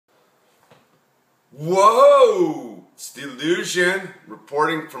Whoa! It's the Illusion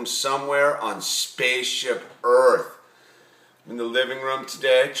reporting from somewhere on Spaceship Earth. I'm in the living room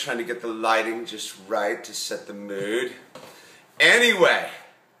today trying to get the lighting just right to set the mood. Anyway,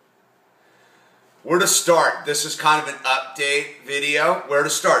 where to start? This is kind of an update video. Where to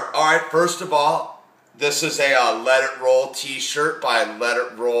start? Alright, first of all, this is a Let It Roll t-shirt by Let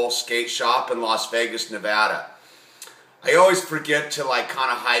It Roll Skate Shop in Las Vegas, Nevada. I always forget to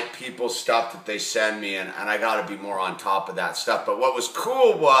kind of hype people's stuff that they send me, and I got to be more on top of that stuff. But what was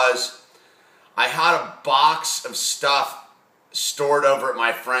cool was I had a box of stuff stored over at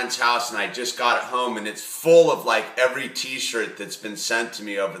my friend's house, and I just got it home, and it's full of every t-shirt that's been sent to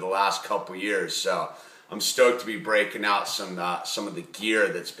me over the last couple years. So I'm stoked to be breaking out some of the gear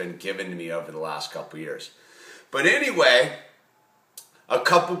that's been given to me over the last couple years. But anyway, a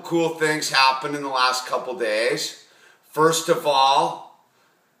couple cool things happened in the last couple days. First of all,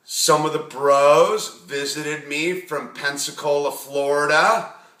 some of the bros visited me from Pensacola,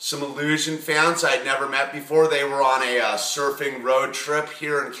 Florida. Some Illusion fans I'd never met before. They were on a surfing road trip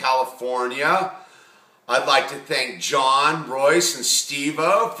here in California. I'd like to thank John, Royce, and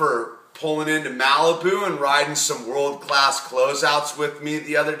Steve-O for pulling into Malibu and riding some world-class closeouts with me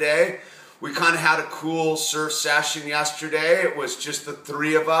the other day. We kind of had a cool surf session yesterday. It was just the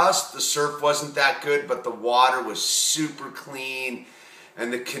three of us. The surf wasn't that good, but the water was super clean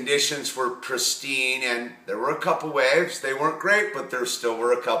and the conditions were pristine, and there were a couple waves. They weren't great, but there still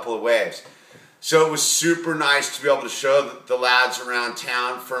were a couple of waves. So it was super nice to be able to show the lads around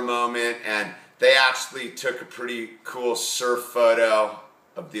town for a moment, and they actually took a pretty cool surf photo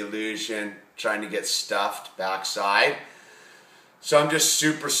of the Illusion trying to get stuffed backside. So I'm just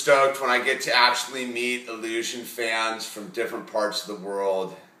super stoked when I get to actually meet Illusion fans from different parts of the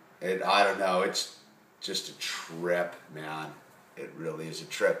world. I don't know, it's just a trip, man. It really is a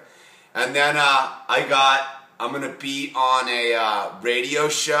trip. And then I'm going to be on a radio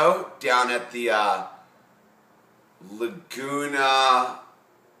show down at the Laguna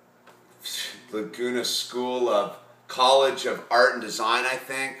School of College of Art and Design, I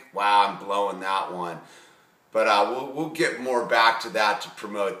think. Wow, I'm blowing that one. But we'll get more back to that to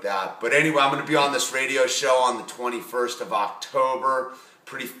promote that. But anyway, I'm going to be on this radio show on the 21st of October.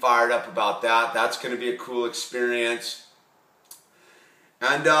 Pretty fired up about that. That's going to be a cool experience.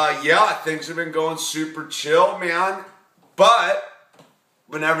 And yeah, things have been going super chill, man. But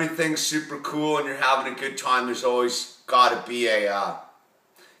when everything's super cool and you're having a good time, there's always got to be a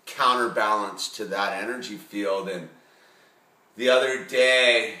counterbalance to that energy field. And the other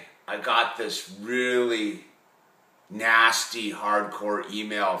day, I got this really nasty, hardcore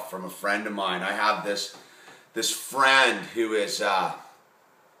email from a friend of mine. I have this friend who is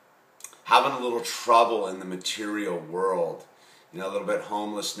having a little trouble in the material world. You know, a little bit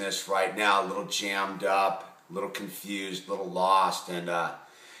homelessness right now, a little jammed up, a little confused, a little lost. And,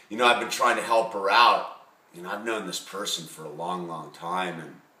 you know, I've been trying to help her out. You know, I've known this person for a long, long time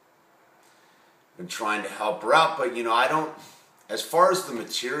and been trying to help her out. But, you know, I don't, as far as the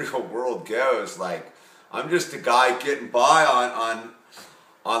material world goes, I'm just a guy getting by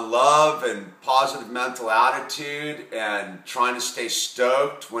on love and positive mental attitude and trying to stay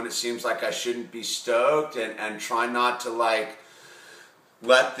stoked when it seems like I shouldn't be stoked, and try not to let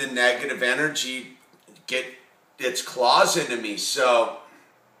the negative energy get its claws into me. So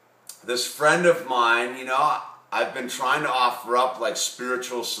this friend of mine, you know, I've been trying to offer up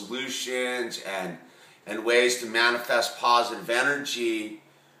spiritual solutions and ways to manifest positive energy,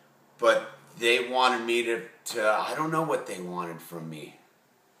 but they wanted me to I don't know what they wanted from me.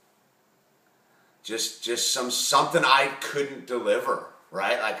 Just something I couldn't deliver,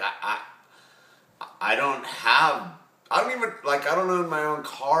 right? I don't own my own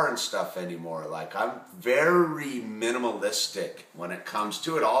car and stuff anymore. I'm very minimalistic when it comes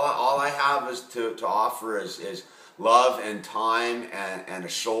to it. All I have is to offer is love and time and a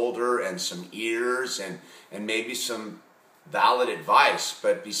shoulder and some ears and maybe some valid advice.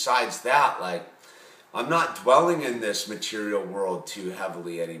 But besides that, I'm not dwelling in this material world too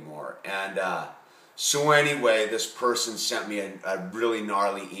heavily anymore. And so anyway, this person sent me a really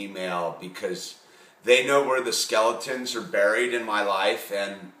gnarly email because they know where the skeletons are buried in my life,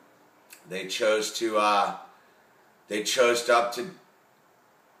 and they chose to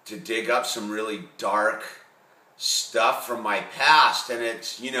dig up some really dark stuff from my past. And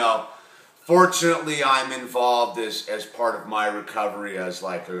it's, you know, fortunately I'm involved as part of my recovery as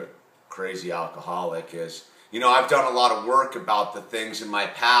a crazy alcoholic. You know, I've done a lot of work about the things in my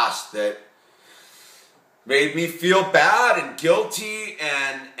past that made me feel bad and guilty,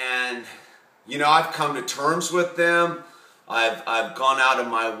 and you know, I've come to terms with them. I've gone out of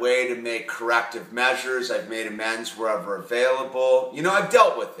my way to make corrective measures. I've made amends wherever available. You know, I've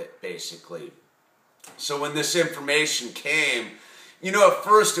dealt with it, basically. So when this information came, you know, at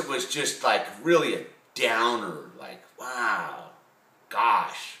first it was just like really a downer. Like, wow,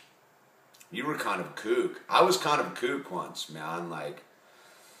 gosh, you were kind of a kook. I was kind of a kook once, man. Like,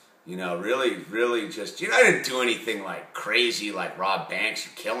 you know, really just, you know, I didn't do anything like crazy, like rob banks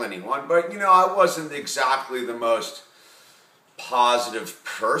or kill anyone. But, you know, I wasn't exactly the most positive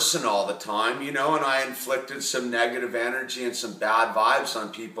person all the time, you know, and I inflicted some negative energy and some bad vibes on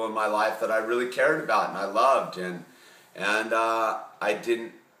people in my life that I really cared about and I loved, and I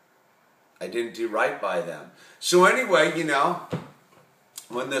didn't do right by them. So anyway, you know,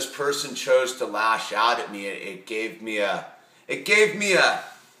 when this person chose to lash out at me, it gave me a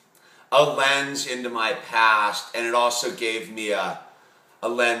lens into my past, and it also gave me a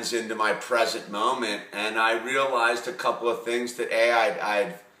lens into my present moment, and I realized a couple of things that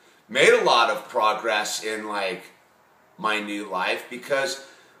I'd made a lot of progress in, like, my new life, because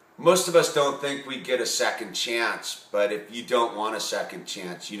most of us don't think we get a second chance, but if you don't want a second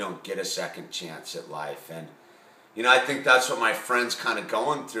chance, you don't get a second chance at life. And, you know, I think that's what my friend's kind of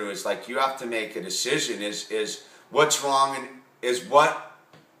going through, is like, you have to make a decision. Is what's wrong, and is what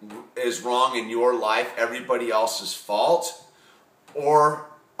is wrong in your life everybody else's fault? Or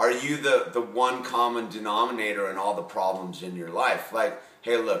are you the one common denominator in all the problems in your life? Like,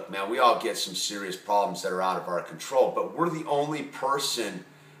 hey, look, man, we all get some serious problems that are out of our control, but we're the only person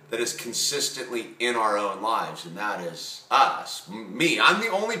that is consistently in our own lives, and that is us, me. I'm the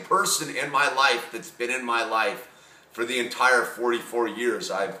only person in my life that's been in my life for the entire 44 years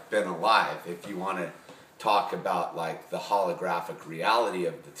I've been alive, if you want to talk about, like, the holographic reality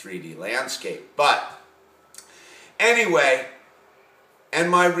of the 3D landscape. But anyway, and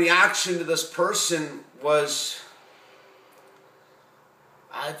my reaction to this person was,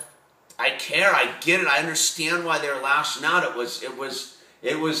 I care, I get it, I understand why they're lashing out. It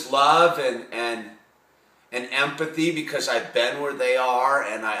was love and empathy, because I've been where they are,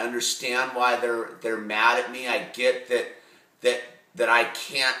 and I understand why they're mad at me. I get that I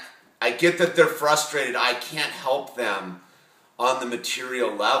can't. I get that they're frustrated. I can't help them on the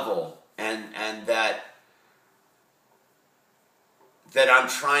material level, and that I'm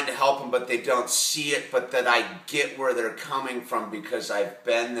trying to help them, but they don't see it, but that I get where they're coming from because I've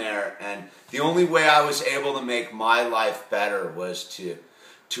been there. And the only way I was able to make my life better was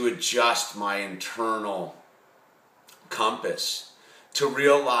to adjust my internal compass, to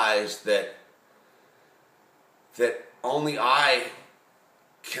realize that only I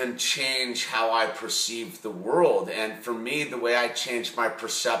can change how I perceive the world. And for me, the way I changed my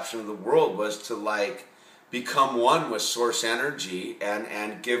perception of the world was to, like, become one with source energy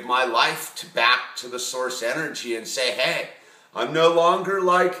and give my life back to the source energy and say, hey, I'm no longer,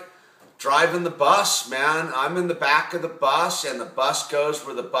 like, driving the bus, man. I'm in the back of the bus, and the bus goes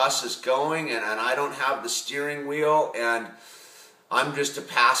where the bus is going, and I don't have the steering wheel, and I'm just a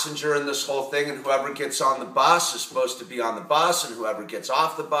passenger in this whole thing, and whoever gets on the bus is supposed to be on the bus, and whoever gets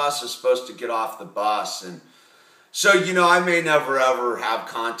off the bus is supposed to get off the bus. And so, you know, I may never ever have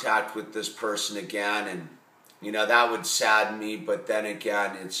contact with this person again, and, you know, that would sadden me, but then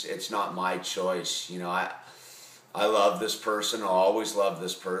again, it's not my choice. You know, I love this person, I'll always love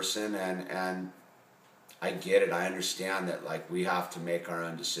this person, and I get it, I understand that, like, we have to make our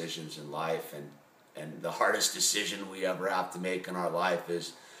own decisions in life, and the hardest decision we ever have to make in our life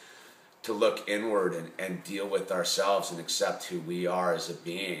is to look inward and deal with ourselves and accept who we are as a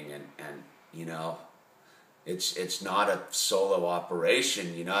being, and you know, it's not a solo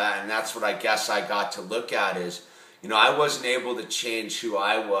operation, you know, and that's what I guess I got to look at is, you know, I wasn't able to change who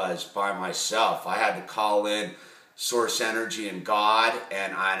I was by myself. I had to call in source energy and God,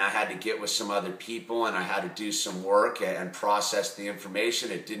 and I had to get with some other people, and I had to do some work and process the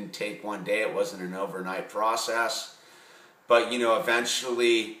information. It didn't take one day. It wasn't an overnight process. But, you know,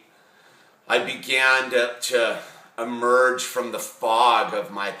 eventually I began to emerge from the fog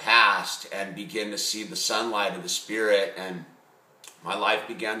of my past and begin to see the sunlight of the Spirit, and my life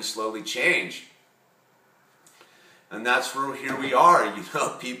began to slowly change. And that's where here we are. You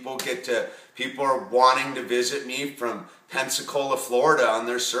know, people are wanting to visit me from Pensacola, Florida on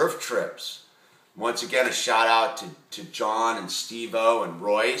their surf trips. Once again, a shout out to John and Steve-O and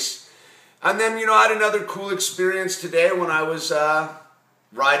Royce. And then, you know, I had another cool experience today when I was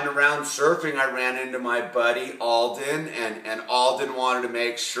riding around surfing. I ran into my buddy Alden, and Alden wanted to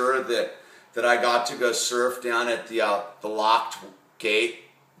make sure that I got to go surf down at the locked gate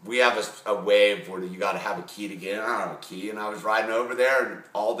we have a wave where you got to have a key to get in. I don't have a key, and I was riding over there, and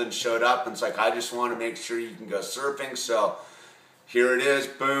Alden showed up, and it's like, I just want to make sure you can go surfing, so here it is,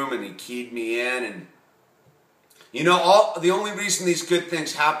 boom, and he keyed me in, and you know, the only reason these good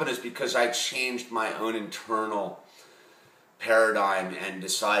things happen is because I changed my own internal paradigm and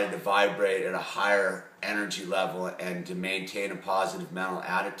decided to vibrate at a higher energy level and to maintain a positive mental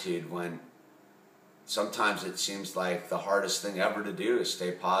attitude when sometimes it seems like the hardest thing ever to do is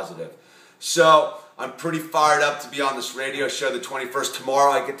stay positive. So I'm pretty fired up to be on this radio show the 21st.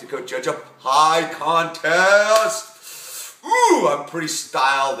 Tomorrow I get to go judge a pie contest. Ooh, I'm pretty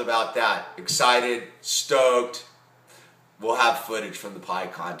styled about that. Excited, stoked. We'll have footage from the pie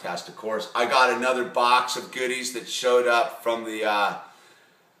contest, of course. I got another box of goodies that showed up from the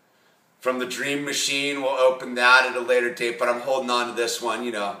Dream Machine. We'll open that at a later date, but I'm holding on to this one,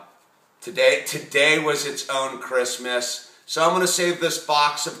 you know. Today was its own Christmas, so I'm going to save this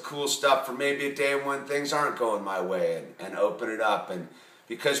box of cool stuff for maybe a day when things aren't going my way and open it up. And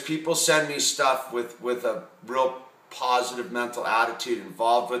because people send me stuff with a real positive mental attitude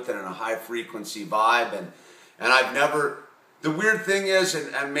involved with it and a high frequency vibe, and I've never, the weird thing is,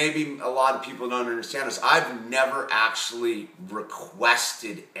 and maybe a lot of people don't understand this, I've never actually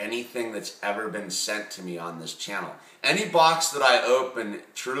requested anything that's ever been sent to me on this channel. Any box that I open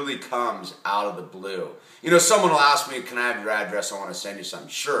truly comes out of the blue. You know, someone will ask me, can I have your address? I want to send you something.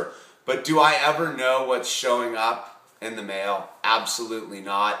 Sure. But do I ever know what's showing up in the mail? Absolutely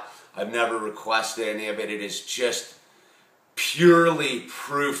not. I've never requested any of it. It is just purely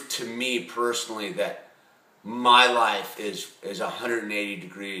proof to me personally that my life is 180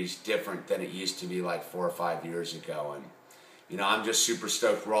 degrees different than it used to be like 4 or 5 years ago. And, you know, I'm just super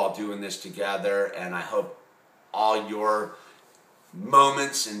stoked we're all doing this together, and I hope all your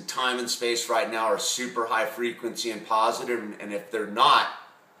moments in time and space right now are super high frequency and positive, and if they're not,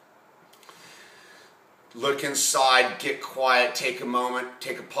 look inside, get quiet, take a moment,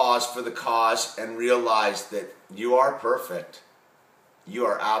 take a pause for the cause, and realize that you are perfect. You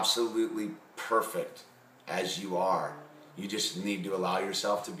are absolutely perfect as you are. You just need to allow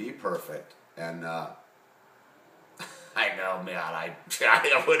yourself to be perfect. And I know, man, I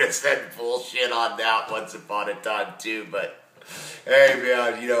would have said bullshit on that once upon a time too, but hey,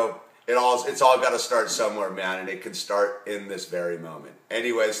 man, you know, it's all got to start somewhere, man, and it can start in this very moment.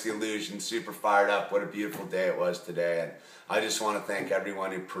 Anyways, the illusion, super fired up. What a beautiful day it was today, and I just want to thank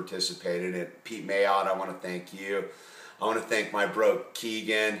everyone who participated. And Pete Mayotte, I want to thank you. I want to thank my bro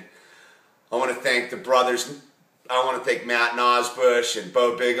Keegan. I want to thank the brothers. I want to thank Matt Nosbush and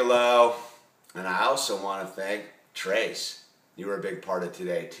Bo Bigelow, and I also want to thank Trace. You were a big part of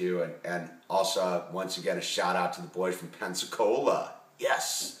today too, and also once again a shout out to the boys from Pensacola.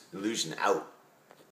 Yes, illusion out.